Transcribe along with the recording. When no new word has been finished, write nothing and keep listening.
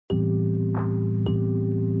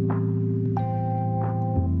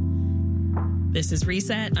This is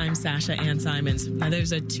Reset. I'm Sasha Ann Simons. Now,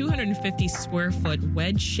 there's a 250 square foot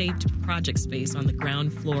wedge-shaped project space on the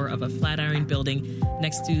ground floor of a Flatiron building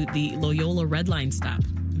next to the Loyola Red Line stop.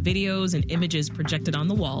 Videos and images projected on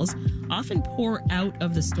the walls often pour out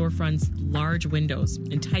of the storefront's large windows,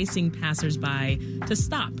 enticing passersby to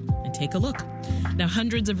stop and take a look. Now,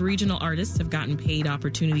 hundreds of regional artists have gotten paid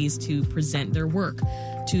opportunities to present their work,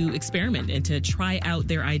 to experiment, and to try out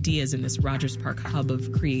their ideas in this Rogers Park hub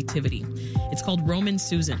of creativity. It's called Roman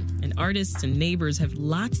Susan, and artists and neighbors have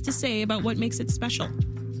lots to say about what makes it special.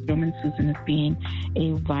 Roman Susan is being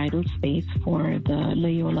a vital space for the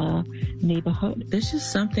Loyola neighborhood. There's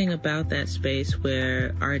just something about that space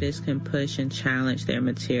where artists can push and challenge their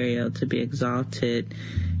material to be exalted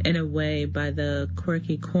in a way by the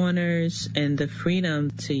quirky corners and the freedom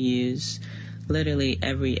to use literally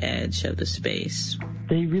every edge of the space.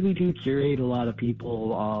 They really do curate a lot of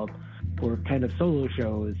people for kind of solo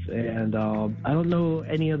shows, and I don't know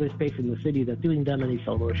any other space in the city that's doing that many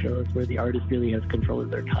solo shows where the artist really has control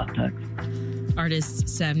of their context. Artists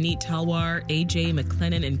Savneet Talwar, AJ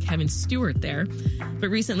McLennan, and Kevin Stewart there. But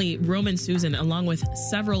recently, Roman Susan, along with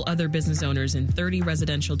several other business owners and 30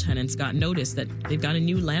 residential tenants, got notice that they've got a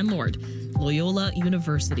new landlord, Loyola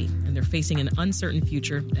University, and they're facing an uncertain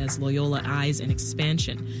future as Loyola eyes an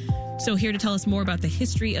expansion. So here to tell us more about the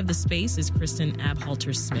history of the space is Kristen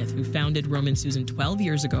Abhalter-Smith, who founded Roman Susan 12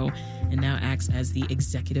 years ago and now acts as the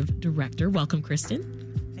executive director. Welcome,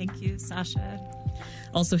 Kristen. Thank you, Sasha.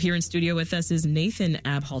 Also here in studio with us is Nathan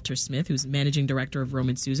Abhalter-Smith, who's managing director of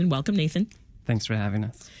Roman Susan. Welcome, Nathan. Thanks for having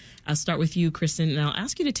us. I'll start with you, Kristen, and I'll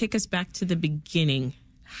ask you to take us back to the beginning.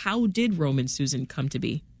 How did Roman Susan come to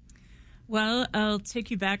be? Well, I'll take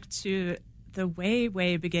you back to the way,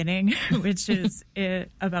 way beginning, which is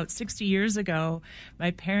about 60 years ago.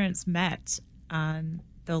 My parents met on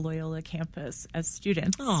the Loyola campus as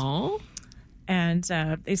students. Aww. And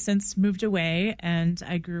they since moved away, and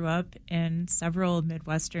I grew up in several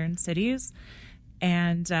Midwestern cities.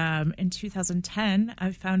 And in 2010,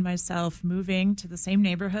 I found myself moving to the same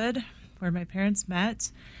neighborhood where my parents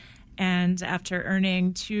met. And after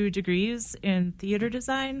earning 2 degrees in theater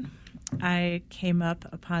design, I came up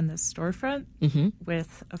upon this storefront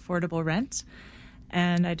with affordable rent,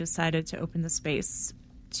 and I decided to open the space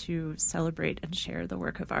to celebrate and share the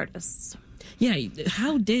work of artists. Yeah,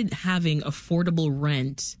 how did having affordable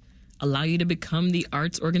rent allow you to become the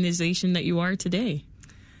arts organization that you are today?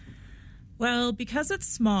 Well, because it's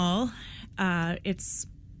small, it's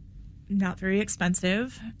not very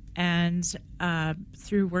expensive, and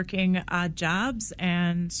through working odd jobs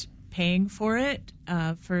and paying for it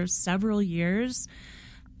for several years,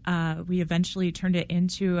 we eventually turned it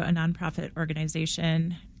into a nonprofit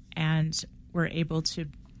organization and were able to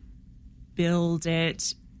build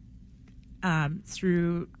it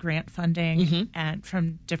through grant funding and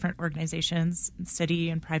from different organizations, city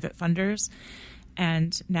and private funders.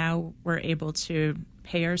 And now we're able to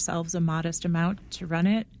pay ourselves a modest amount to run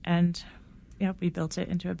it, and we built it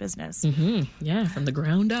into a business. Yeah, from the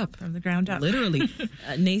ground up. From the ground up. Literally.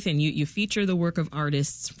 Nathan, you feature the work of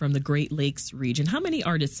artists from the Great Lakes region. How many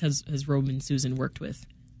artists has Roman Susan worked with?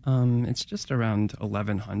 It's just around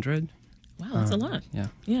 1,100. Wow, that's a lot. Yeah.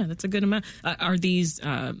 Yeah, that's a good amount. Are these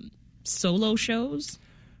solo shows?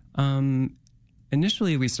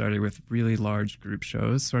 Initially, we started with really large group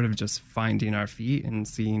shows, sort of just finding our feet and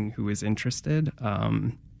seeing who was interested.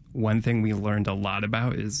 One thing we learned a lot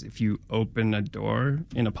about is if you open a door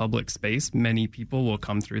in a public space, many people will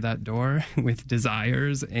come through that door with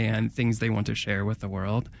desires and things they want to share with the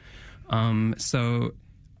world.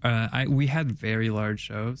 We had very large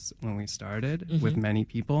shows when we started with many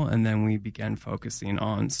people, and then we began focusing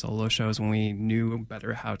on solo shows when we knew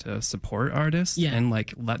better how to support artists and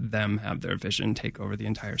let them have their vision take over the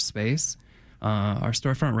entire space. Our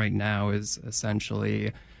storefront right now is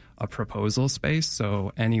essentially a proposal space,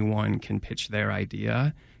 so anyone can pitch their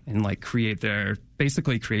idea and create their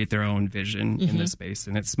own vision in the space,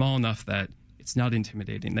 and it's small enough that it's not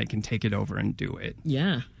intimidating. They can take it over and do it.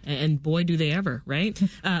 Yeah. And boy, do they ever, right?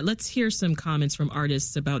 Let's hear some comments from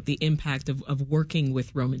artists about the impact of working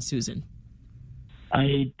with Roman Susan.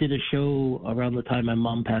 I did a show around the time my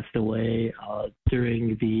mom passed away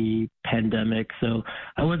during the pandemic, so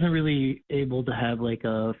I wasn't really able to have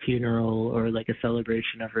a funeral or a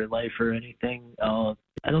celebration of her life or anything.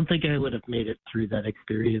 I don't think I would have made it through that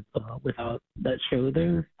experience without that show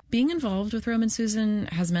there. Being involved with Roman Susan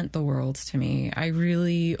has meant the world to me. I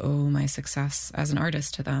really owe my success as an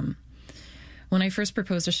artist to them. When I first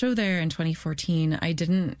proposed a show there in 2014, I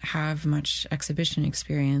didn't have much exhibition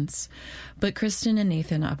experience, but Kristen and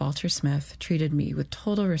Nathan at Balter Smith treated me with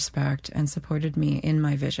total respect and supported me in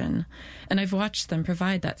my vision. And I've watched them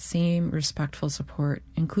provide that same respectful support,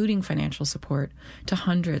 including financial support, to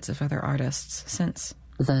hundreds of other artists since.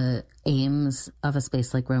 The aims of a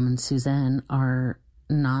space like Rome and Susan are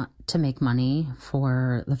not to make money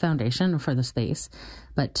for the foundation or for the space,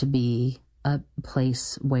 but to be a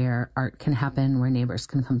place where art can happen, where neighbors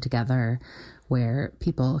can come together, where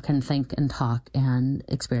people can think and talk and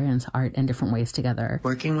experience art in different ways together.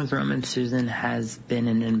 Working with Rome and Susan has been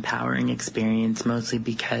an empowering experience, mostly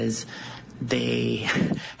because they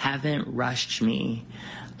haven't rushed me.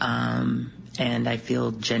 And I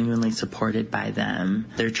feel genuinely supported by them.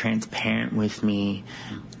 They're transparent with me,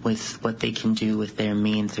 with what they can do with their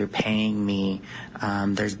means. They're paying me.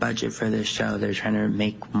 There's budget for this show. They're trying to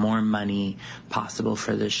make more money possible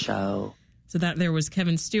for this show. So that there was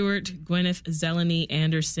Kevin Stewart, Gwyneth Zeleny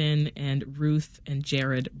Anderson, and Ruth and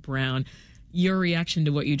Jared Brown. Your reaction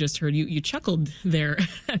to what you just heard, you chuckled there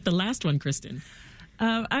at the last one, Kristen.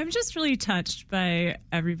 I'm just really touched by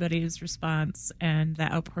everybody's response and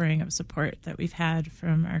the outpouring of support that we've had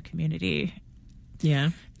from our community. Yeah.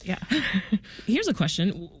 Yeah. Here's a question.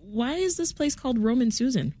 Why is this place called Rome and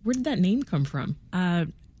Susan? Where did that name come from?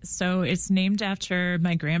 So it's named after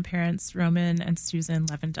my grandparents, Roman and Susan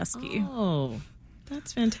Lewandowski. Oh,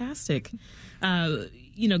 that's fantastic.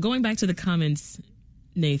 Going back to the comments,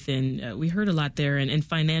 Nathan, we heard a lot there, and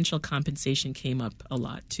financial compensation came up a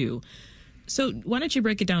lot, too. So why don't you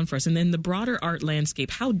break it down for us? And then the broader art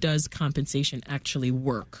landscape, how does compensation actually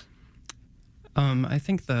work? I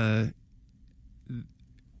think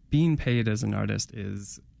being paid as an artist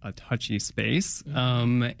is a touchy space.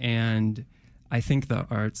 And I think the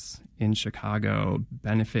arts in Chicago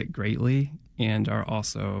benefit greatly and are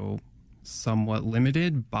also somewhat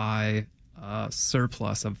limited by a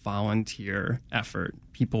surplus of volunteer effort.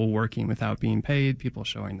 People working without being paid, people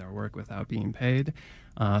showing their work without being paid.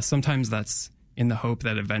 Sometimes that's in the hope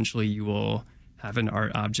that eventually you will have an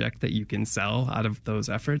art object that you can sell out of those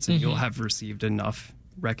efforts, and you'll have received enough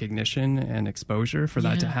recognition and exposure for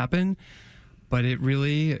that to happen. But it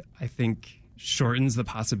really, I think, shortens the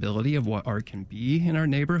possibility of what art can be in our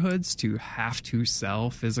neighborhoods, to have to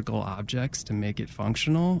sell physical objects to make it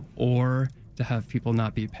functional, or to have people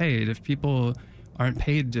not be paid. If people aren't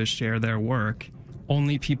paid to share their work,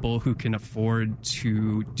 only people who can afford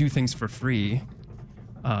to do things for free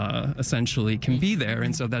essentially can be there.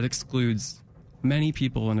 And so that excludes many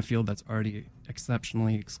people in a field that's already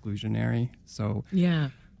exceptionally exclusionary. So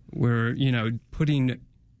we're, putting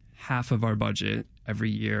half of our budget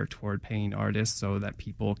every year toward paying artists so that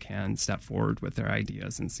people can step forward with their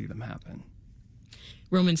ideas and see them happen.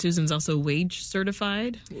 Rome and Susan's also wage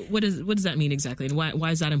certified. What does that mean exactly? And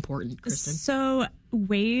why is that important, Kristen? So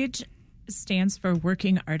WAGE stands for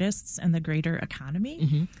Working Artists and the Greater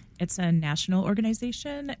Economy. It's a national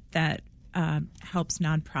organization that helps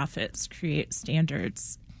nonprofits create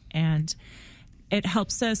standards, and it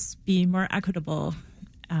helps us be more equitable,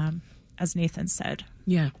 as Nathan said.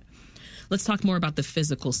 Yeah. Let's talk more about the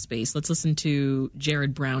physical space. Let's listen to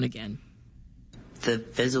Jared Brown again. The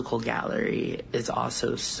physical gallery is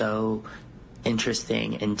also so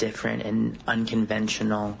interesting and different and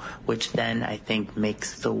unconventional, which then I think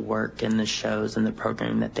makes the work and the shows and the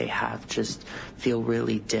programming that they have just feel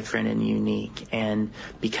really different and unique. And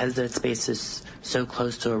because that space is so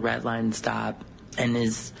close to a red line stop and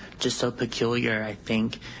is just so peculiar, I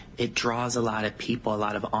think it draws a lot of people, a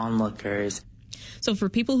lot of onlookers. So for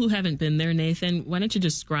people who haven't been there, Nathan, why don't you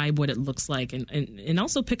describe what it looks like and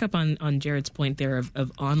also pick up on Jared's point there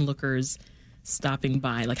of onlookers stopping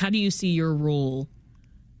by? Like, how do you see your role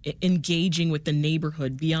engaging with the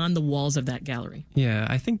neighborhood beyond the walls of that gallery? Yeah,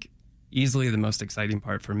 I think easily the most exciting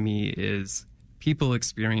part for me is people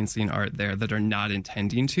experiencing art there that are not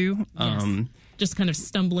intending to. Yes. Just kind of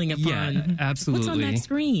stumbling upon, yeah, absolutely. What's on that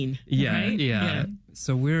screen? Yeah, right? yeah.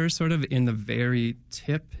 So we're sort of in the very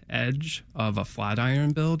tip edge of a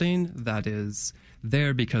Flatiron building that is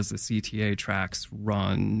there because the CTA tracks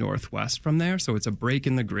run northwest from there. So it's a break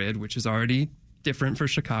in the grid, which is already different for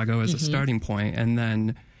Chicago as a starting point. And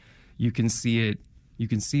then you can see it. You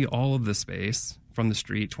can see all of the space from the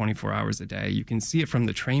street 24 hours a day. You can see it from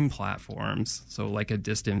the train platforms. So like a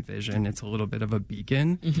distant vision, it's a little bit of a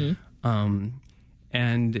beacon.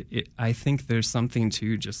 And I think there's something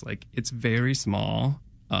to just like, it's very small,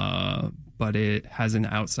 but it has an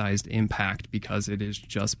outsized impact because it is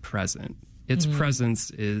just present. Its presence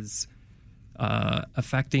is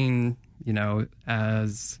affecting,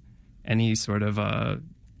 as any sort of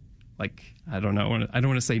I don't want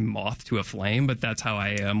to say moth to a flame, but that's how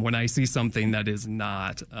I am when I see something that is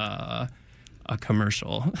not a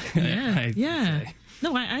commercial. Yeah.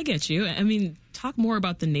 No, I get you. I mean, talk more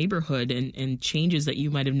about the neighborhood and changes that you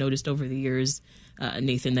might have noticed over the years,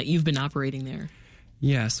 Nathan, that you've been operating there.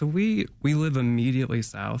 Yeah, so we live immediately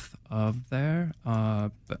south of there,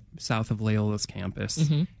 south of Loyola's campus,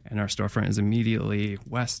 and our storefront is immediately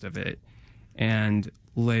west of it. And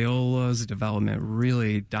Loyola's development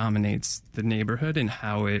really dominates the neighborhood and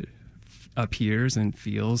how it appears and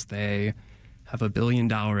feels. They have a $1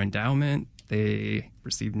 billion endowment. They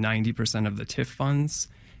receive 90% of the TIF funds,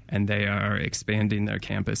 and they are expanding their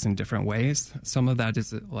campus in different ways. Some of that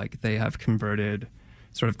is like they have converted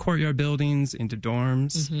sort of courtyard buildings into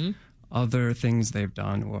dorms. Other things they've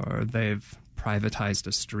done were they've privatized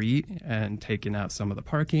a street and taken out some of the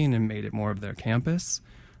parking and made it more of their campus.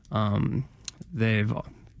 They've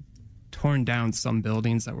torn down some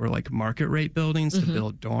buildings that were like market rate buildings to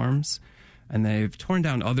build dorms, and they've torn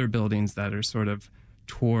down other buildings that are sort of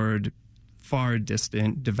toward far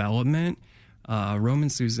distant development. Rome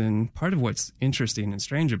and Susan, part of what's interesting and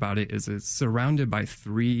strange about it is it's surrounded by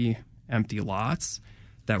 3 empty lots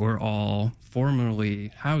that were all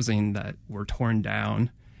formerly housing that were torn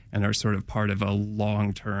down and are sort of part of a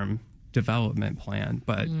long-term development plan.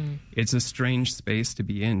 But it's a strange space to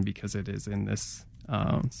be in because it is in this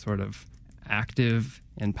sort of active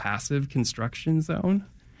and passive construction zone.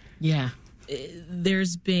 Yeah.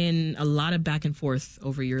 There's been a lot of back and forth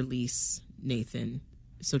over your lease, Nathan.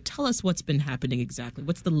 So tell us what's been happening exactly.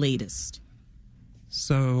 What's the latest?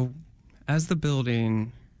 So as the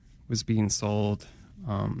building was being sold,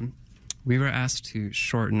 we were asked to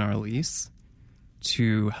shorten our lease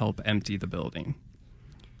to help empty the building.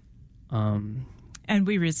 And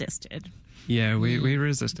we resisted. Yeah, we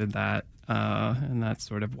resisted that. And that's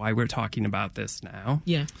sort of why we're talking about this now.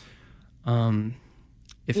 Yeah.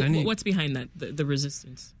 What's behind that, the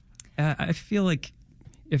resistance? I feel like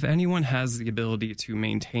if anyone has the ability to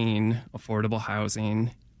maintain affordable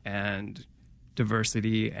housing and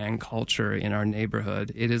diversity and culture in our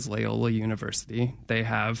neighborhood, it is Loyola University. They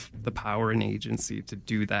have the power and agency to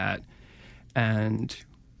do that. And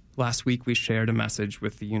last week we shared a message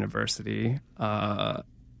with the university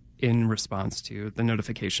in response to the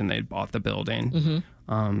notification they'd bought the building.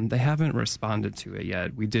 They haven't responded to it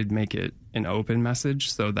yet. We did make it an open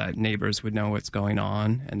message so that neighbors would know what's going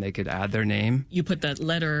on and they could add their name. You put that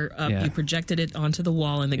letter up, you projected it onto the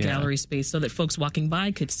wall in the gallery space so that folks walking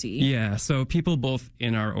by could see. Yeah, so people both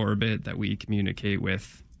in our orbit that we communicate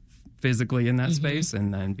with physically in that space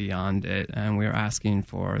and then beyond it. And we're asking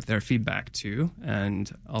for their feedback too.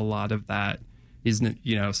 And a lot of that is,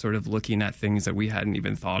 sort of looking at things that we hadn't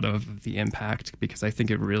even thought of the impact, because I think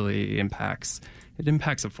it really impacts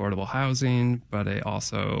affordable housing, but it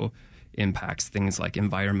also impacts things like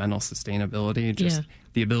environmental sustainability, just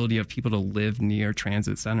the ability of people to live near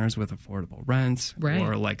transit centers with affordable rent,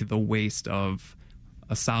 or like the waste of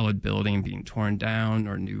a solid building being torn down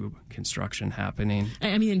or new construction happening.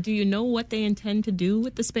 I mean, do you know what they intend to do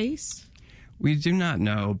with the space? We do not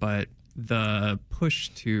know, but the push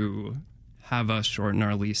to have us shorten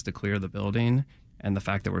our lease to clear the building and the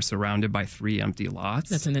fact that we're surrounded by 3 empty lots.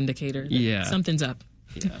 That's an indicator that something's up.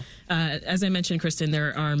 Yeah. As I mentioned, Kristen,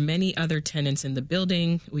 there are many other tenants in the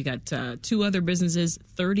building. We got 2 other businesses,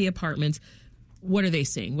 30 apartments. What are they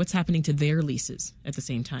saying? What's happening to their leases at the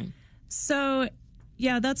same time? So,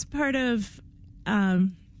 yeah, that's part of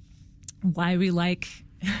why we like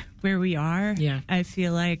where we are. Yeah. I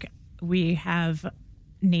feel like we have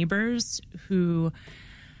neighbors who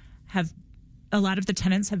have, a lot of the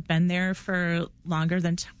tenants have been there for longer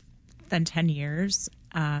than 10 years.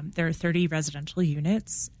 There are 30 residential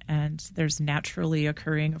units, and there's naturally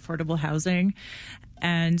occurring affordable housing.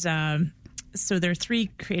 And so there are 3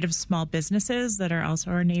 creative small businesses that are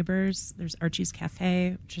also our neighbors. There's Archie's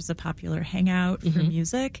Cafe, which is a popular hangout for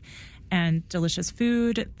music, and delicious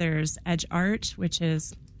food. There's Edge Art, which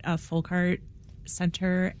is a folk art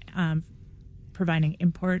center providing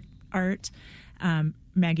import art.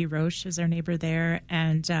 Maggie Roche is our neighbor there,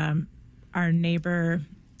 and our neighbor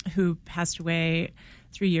who passed away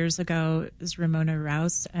 3 years ago is Ramona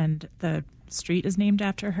Rouse, and the street is named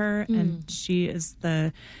after her, and she is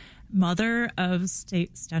the mother of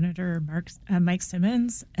State Senator Mike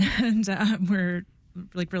Simmons, and we're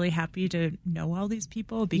like really happy to know all these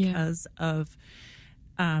people because of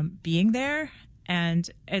being there, and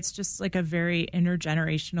it's just like a very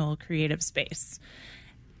intergenerational creative space.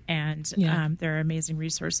 And there are amazing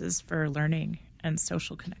resources for learning and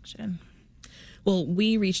social connection. Well,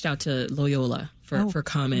 we reached out to Loyola for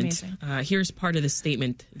comment. Here's part of the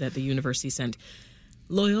statement that the university sent.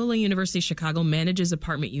 Loyola University Chicago manages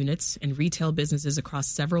apartment units and retail businesses across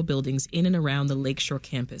several buildings in and around the Lakeshore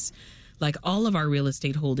campus. Like all of our real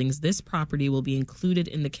estate holdings, this property will be included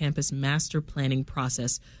in the campus master planning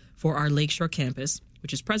process for our Lakeshore campus,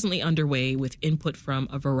 which is presently underway with input from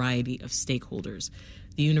a variety of stakeholders.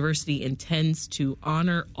 The university intends to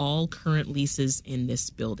honor all current leases in this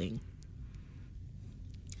building.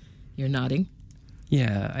 You're nodding?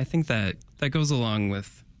 Yeah, I think that goes along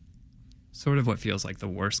with sort of what feels like the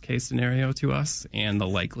worst case scenario to us and the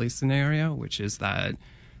likely scenario, which is that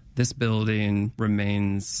this building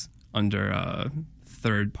remains under a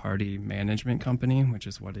third-party management company, which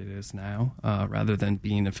is what it is now, rather than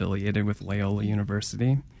being affiliated with Loyola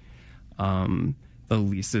University. The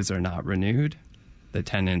leases are not renewed. The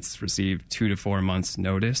tenants receive 2 to 4 months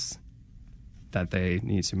notice that they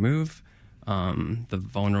need to move. The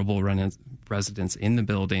vulnerable residents in the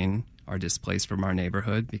building are displaced from our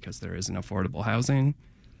neighborhood because there isn't affordable housing,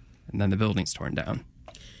 and then the building's torn down.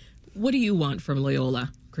 What do you want from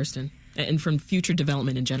Loyola, Kristen, and from future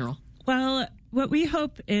development in general? Well, what we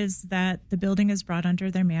hope is that the building is brought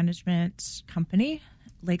under their management company,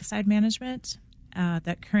 Lakeside Management,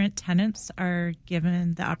 that current tenants are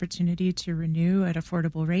given the opportunity to renew at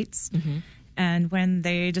affordable rates. Mm-hmm. And when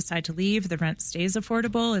they decide to leave, the rent stays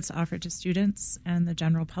affordable. It's offered to students and the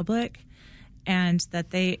general public. And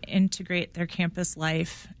that they integrate their campus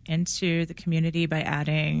life into the community by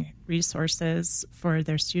adding resources for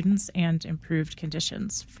their students and improved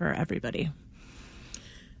conditions for everybody.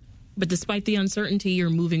 But despite the uncertainty,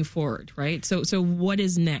 you're moving forward, right? So what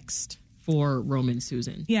is next for Roman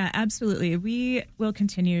Susan? Yeah, absolutely. We will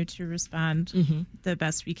continue to respond the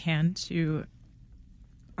best we can to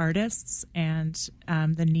artists and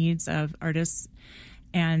the needs of artists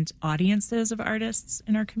and audiences of artists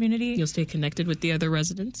in our community. You'll stay connected with the other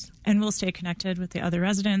residents? And we'll stay connected with the other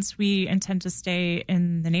residents. We intend to stay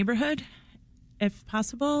in the neighborhood if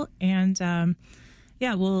possible. And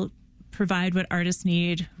we'll provide what artists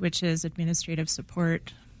need, which is administrative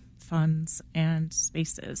support, funds, and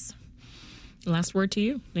spaces. Last word to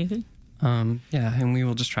you, Nathan. And we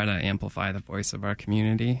will just try to amplify the voice of our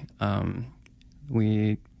community.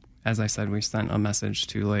 As I said, we sent a message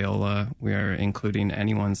to Loyola. We are including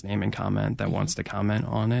anyone's name and comment that wants to comment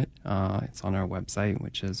on it. It's on our website,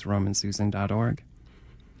 which is romansusan.org.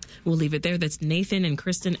 We'll leave it there. That's Nathan and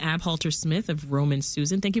Kristen Abhalter-Smith of Roman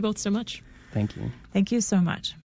Susan. Thank you both so much. Thank you. Thank you so much.